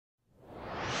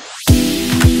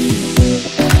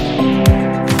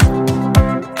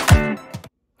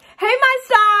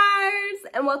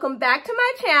welcome back to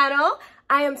my channel.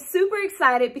 I am super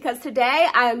excited because today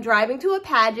I am driving to a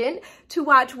pageant to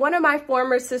watch one of my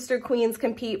former sister queens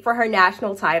compete for her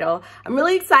national title. I'm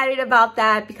really excited about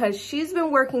that because she's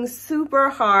been working super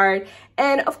hard.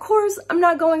 And of course, I'm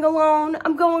not going alone.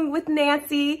 I'm going with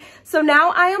Nancy. So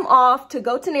now I am off to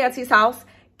go to Nancy's house,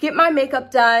 get my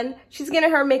makeup done. She's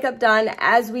getting her makeup done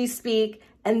as we speak,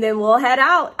 and then we'll head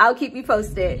out. I'll keep you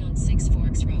posted.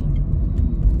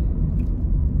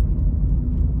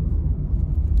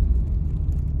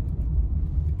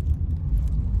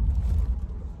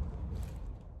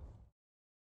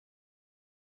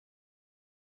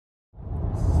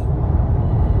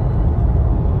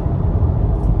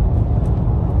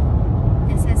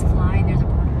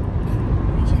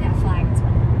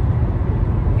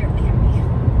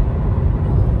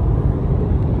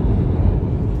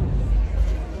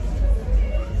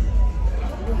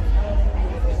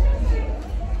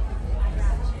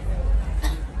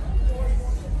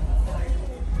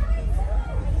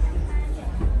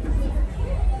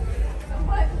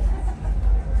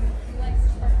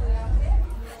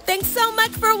 Thanks so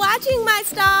much for watching, my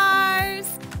stars!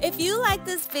 If you like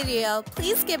this video,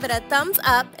 please give it a thumbs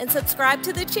up and subscribe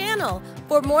to the channel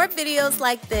for more videos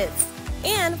like this.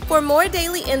 And for more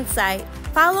daily insight,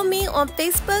 follow me on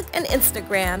Facebook and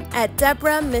Instagram at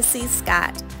Deborah Missy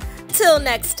Scott. Till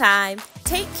next time,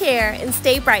 take care and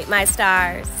stay bright, my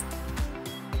stars.